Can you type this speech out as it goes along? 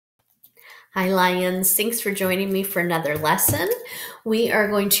Hi, Lions. Thanks for joining me for another lesson. We are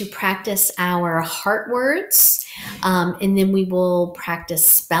going to practice our heart words, and then we will practice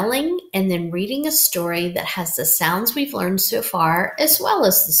spelling and then reading a story that has the sounds we've learned so far, as well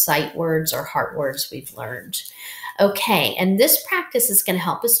as the sight words or heart words we've learned. Okay, and this practice is going to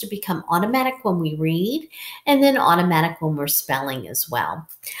help us to become automatic when we read and then automatic when we're spelling as well.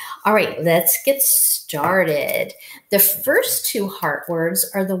 All right, let's get started. The first two heart words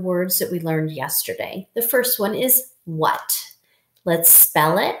are the words that we learned yesterday. The first one is what. Let's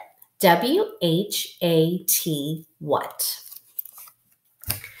spell it. W-H-A-T, what.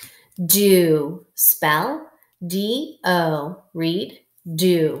 Do, spell D-O, read,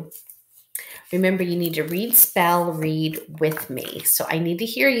 do. Remember, you need to read, spell, read with me. So I need to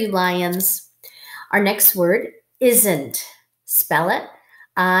hear you, Lions. Our next word, isn't. Spell it.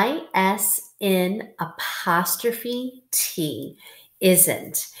 I-S-N'-T,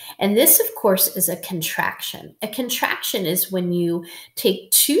 isn't. And this, of course, is a contraction. A contraction is when you take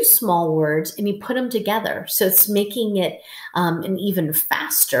two small words and you put them together. So it's making it an even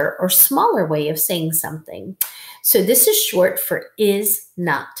faster or smaller way of saying something. So this is short for is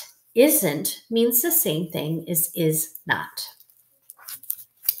not. Isn't means the same thing as is not.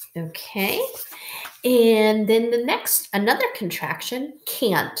 Okay. And then the next, another contraction,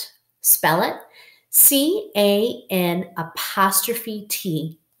 can't. Spell it. C-A-N'-T,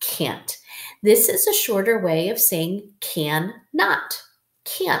 can't. This is a shorter way of saying can not.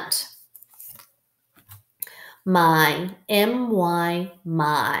 Can't. My, M-Y,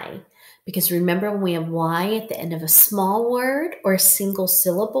 my. Because remember, when we have Y at the end of a small word or a single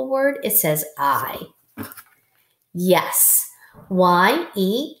syllable word, it says I. Yes.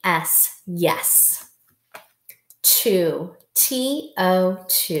 Y-E-S, yes. To, T-O,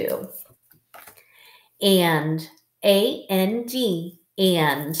 and, A-N-D,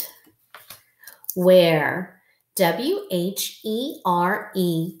 and. Where, W-H-E-R-E,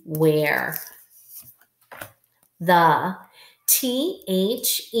 where. The,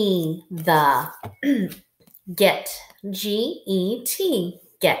 T-H-E, the. Get, G-E-T,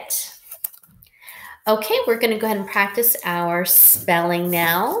 get. Okay, we're going to go ahead and practice our spelling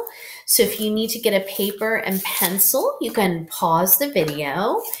now. So if you need to get a paper and pencil, you can pause the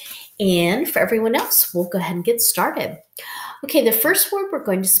video. And for everyone else, we'll go ahead and get started. Okay, the first word we're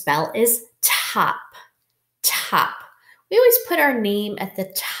going to spell is top. Top. We always put our name at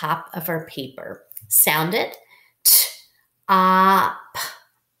the top of our paper. Sound it. T-op.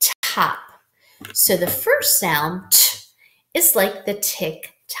 Top. So the first sound t is like the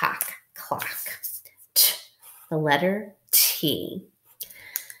tick-tock clock. T, the letter T.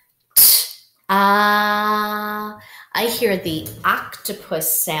 I hear the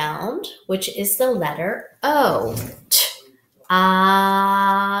octopus sound, which is the letter O. T,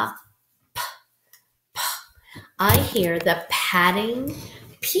 p, p. I hear the patting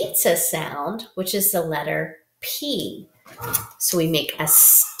pizza sound, which is the letter P. So we make a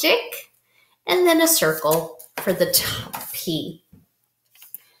stick and then a circle for the top P.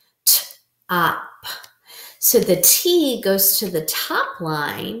 T, up. So the T goes to the top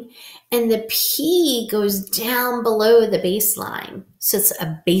line and the P goes down below the baseline. So it's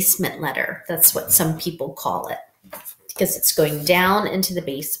a basement letter. That's what some people call it because it's going down into the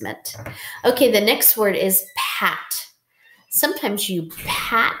basement. Okay, the next word is pat. Sometimes you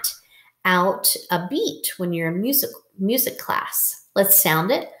pat out a beat when you're in music class. Let's sound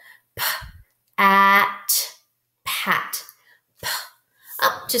it. P, at, pat. P,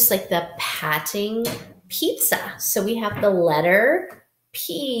 up, just like the patting pizza. So we have the letter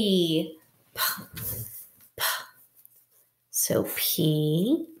P. P, P. So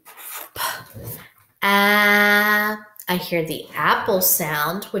P, P. I hear the apple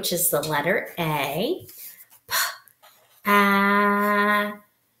sound, which is the letter A. P, P,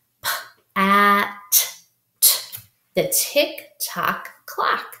 at, t. The tick-tock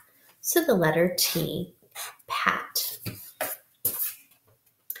clock. So the letter T, pat.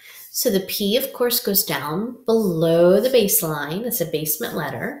 So the P, of course, goes down below the baseline. It's a basement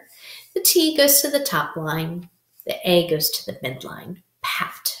letter. The T goes to the top line. The A goes to the midline.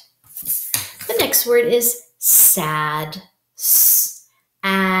 Pat. The next word is sad. S-ad,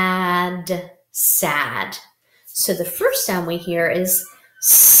 sad. So the first sound we hear is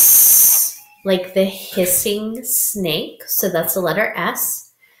S, like the hissing snake. So that's the letter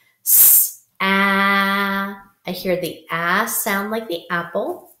S. S-a. I hear the A sound like the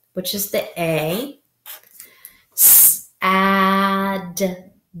apple, which is the A. S-ad,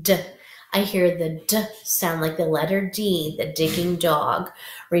 d. I hear the D sound like the letter D, the digging dog.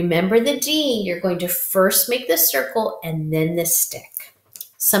 Remember the D, you're going to first make the circle and then the stick.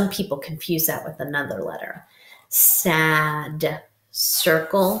 Some people confuse that with another letter. Sad.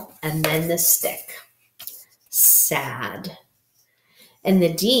 Circle and then the stick. Sad. And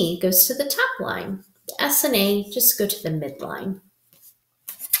the D goes to the top line. The S and A just go to the midline.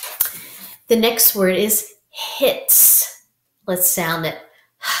 The next word is hits. Let's sound it.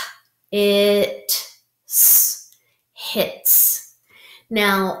 Hits.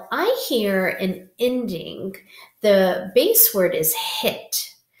 Now, I hear an ending. The base word is hit.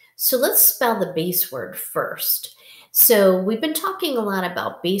 So let's spell the base word first. So we've been talking a lot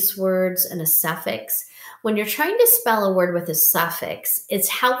about base words and a suffix. When you're trying to spell a word with a suffix, it's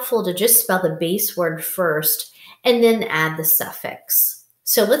helpful to just spell the base word first and then add the suffix.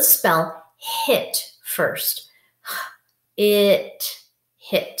 So let's spell hit first. It,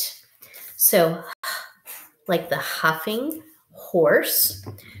 hit. So like the huffing horse.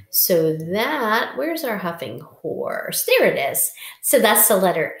 So that, where's our huffing horse? There it is. So that's the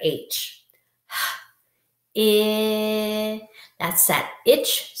letter H. That's that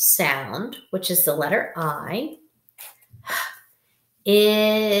itch sound, which is the letter I.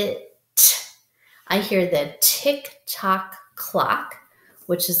 It. I hear the tick-tock clock,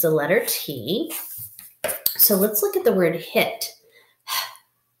 which is the letter T. So let's look at the word hit.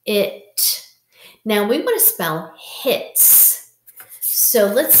 It. Now we want to spell hits. So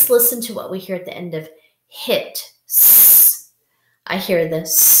let's listen to what we hear at the end of hit. I hear the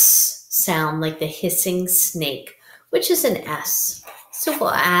S sound like the hissing snake, which is an S. So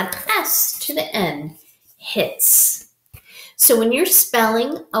we'll add S to the end. Hits. So when you're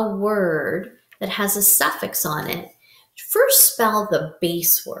spelling a word that has a suffix on it, first spell the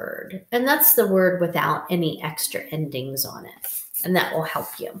base word, and that's the word without any extra endings on it, and that will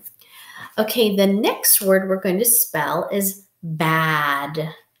help you. Okay, the next word we're going to spell is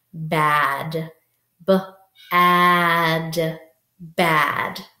bad. Bad. B-ad.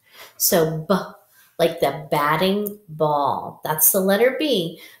 Bad. So B, like the batting ball. That's the letter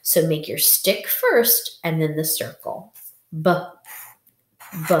B. So make your stick first and then the circle. B.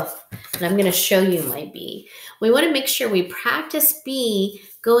 B. And I'm going to show you my B. We want to make sure we practice B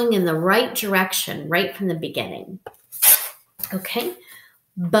going in the right direction right from the beginning. Okay.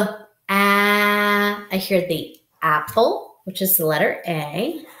 B. A. I hear the apple, which is the letter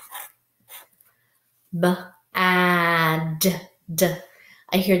A. B. A. D. D.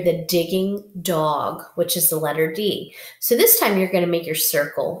 I hear the digging dog, which is the letter D. So this time you're going to make your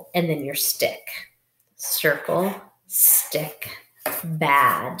circle and then your stick. Circle, stick,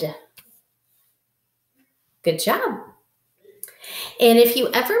 bad. Good job. And if you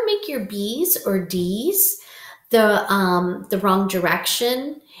ever make your B's or D's the wrong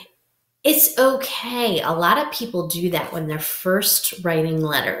direction, it's okay. A lot of people do that when they're first writing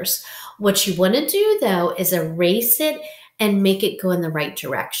letters. What you want to do, though, is erase it and make it go in the right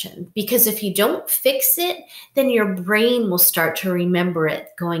direction. Because if you don't fix it, then your brain will start to remember it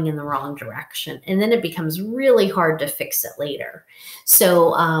going in the wrong direction. And then it becomes really hard to fix it later.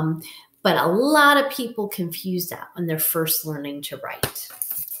 So, but a lot of people confuse that when they're first learning to write.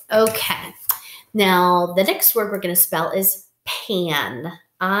 Okay. Now, the next word we're going to spell is pan.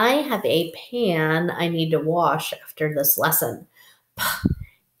 I have a pan I need to wash after this lesson.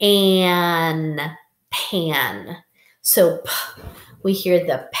 Pan. So P, we hear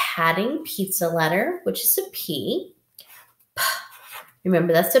the padding pizza letter, which is a P. P.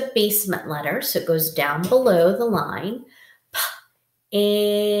 Remember, that's a basement letter, so it goes down below the line.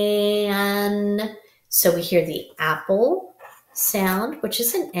 P. And so we hear the apple sound, which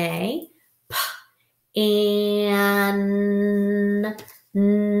is an A. P. And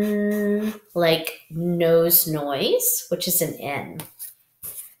like nose noise, which is an N.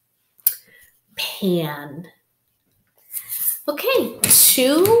 Pan. Okay,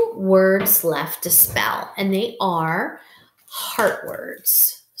 2 words left to spell, and they are heart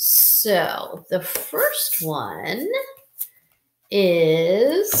words. So the first one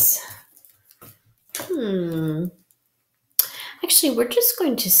is, actually, we're just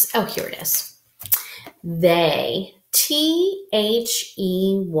going to, oh, here it is. They, T-H-E-Y,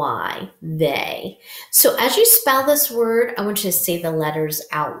 they. So as you spell this word, I want you to say the letters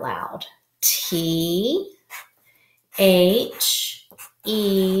out loud. T-H-E-Y,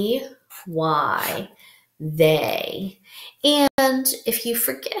 they. And if you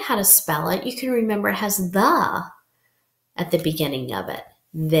forget how to spell it, you can remember it has the at the beginning of it.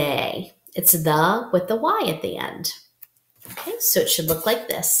 They. It's the with the Y at the end. Okay, so it should look like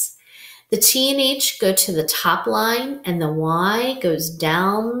this. The T and H go to the top line and the Y goes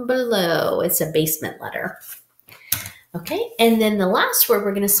down below. It's a basement letter. Okay, and then the last word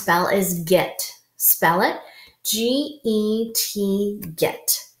we're going to spell is get. Spell it G-E-T,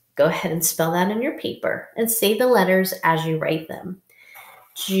 get. Go ahead and spell that on your paper and say the letters as you write them.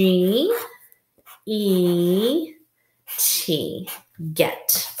 G-E-T,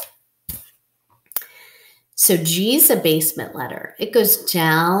 get. So G is a basement letter. It goes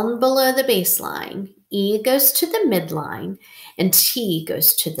down below the baseline. E goes to the midline, and T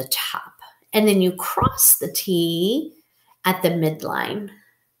goes to the top. And then you cross the T at the midline.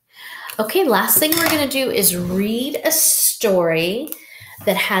 Okay, last thing we're going to do is read a story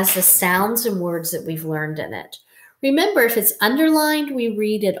that has the sounds and words that we've learned in it. Remember, if it's underlined, we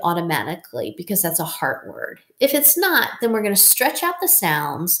read it automatically because that's a heart word. If it's not, then we're going to stretch out the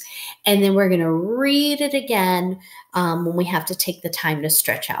sounds and then we're going to read it again when we have to take the time to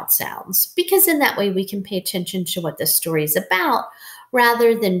stretch out sounds, because in that way we can pay attention to what the story is about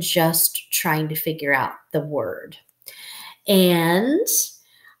rather than just trying to figure out the word. And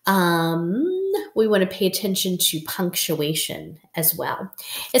we want to pay attention to punctuation as well.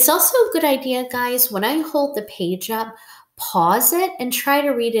 It's also a good idea, guys, when I hold the page up, pause it and try to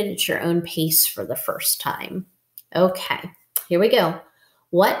read it at your own pace for the first time. Okay, here we go.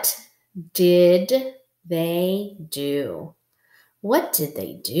 What did they do? What did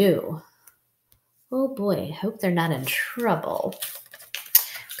they do? Oh boy, I hope they're not in trouble.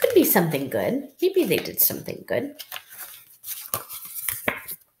 Could be something good. Maybe they did something good.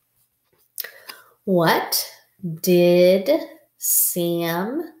 What did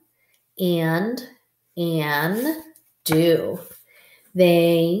Sam and Anne do?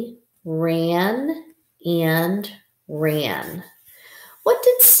 They ran and ran. What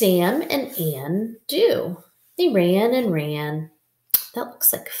did Sam and Anne do? They ran and ran. That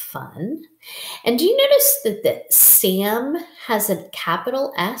looks like fun. And do you notice that Sam has a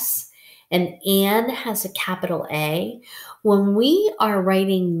capital S and Anne has a capital A? When we are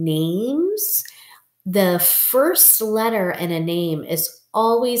writing names, the first letter in a name is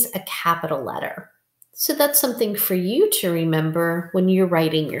always a capital letter. So that's something for you to remember when you're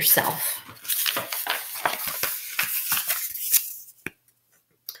writing yourself.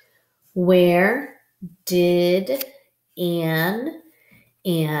 Where did Anne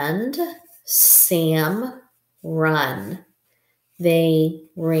and Sam run? They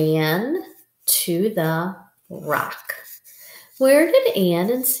ran to the rock. Where did Anne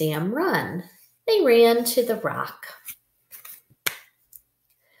and Sam run? They ran to the rock.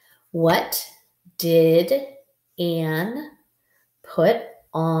 What did Anne put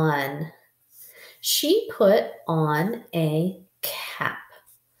on? She put on a cap.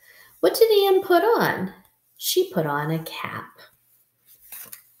 What did Anne put on? She put on a cap.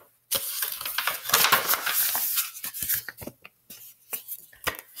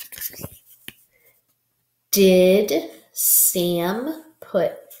 Did Sam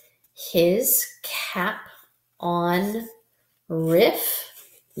put his cap on Riff?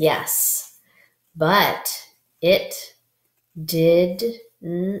 Yes, but it didn't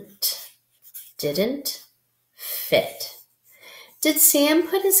fit. Did Sam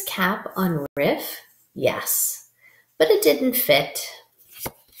put his cap on Riff? Yes, but it didn't fit.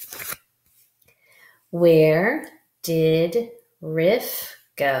 Where did Riff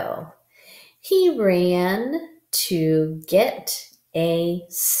go? He ran to get a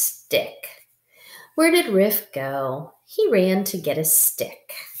stick. Where did Riff go? He ran to get a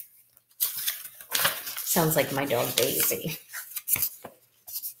stick. Sounds like my dog Daisy.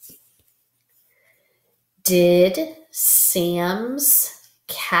 Did Sam's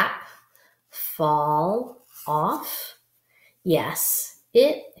cap fall off? Yes,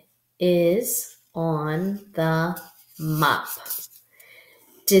 it is on the mop.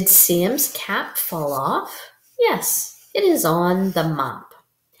 Did Sam's cap fall off? Yes, it is on the mop.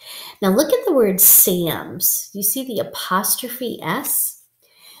 Now look at the word Sam's. You see the apostrophe S?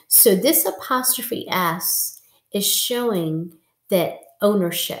 So this apostrophe S is showing that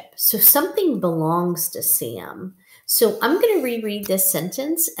ownership. So something belongs to Sam. So I'm going to reread this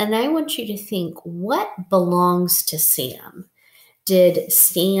sentence and I want you to think, what belongs to Sam? Did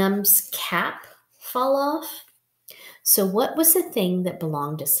Sam's cap fall off? So what was the thing that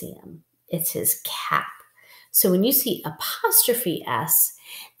belonged to Sam? It's his cap. So when you see apostrophe S,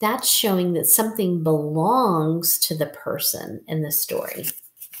 that's showing that something belongs to the person in the story.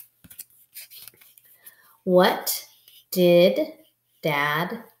 What did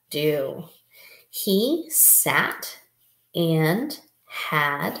Dad do? He sat and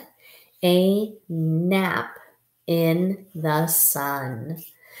had a nap in the sun.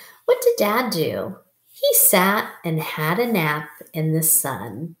 What did Dad do? He sat and had a nap in the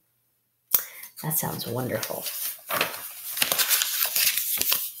sun. That sounds wonderful.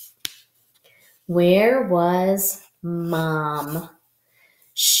 Where was Mom?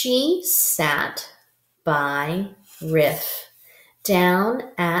 She sat by Riff down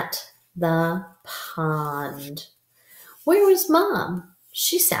at the pond. Where was Mom?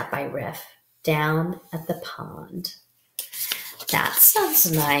 She sat by Riff down at the pond. That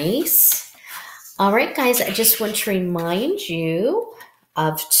sounds nice. All right, guys, I just want to remind you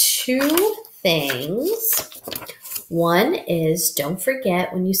of two things. One is, don't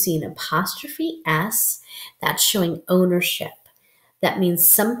forget when you see an apostrophe S, that's showing ownership. That means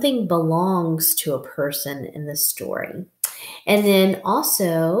something belongs to a person in the story. And then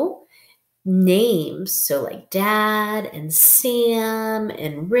also names, so like Dad and Sam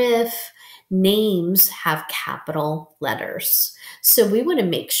and Riff, names have capital letters. So we want to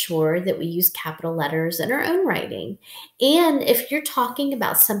make sure that we use capital letters in our own writing. And if you're talking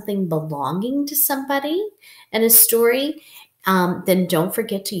about something belonging to somebody in a story, then don't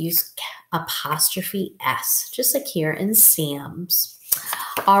forget to use apostrophe S, just like here in Sam's.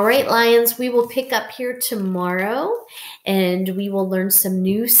 All right, Lions, we will pick up here tomorrow and we will learn some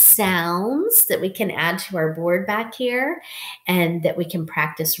new sounds that we can add to our board back here and that we can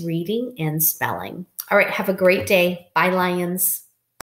practice reading and spelling. All right, have a great day. Bye, Lions.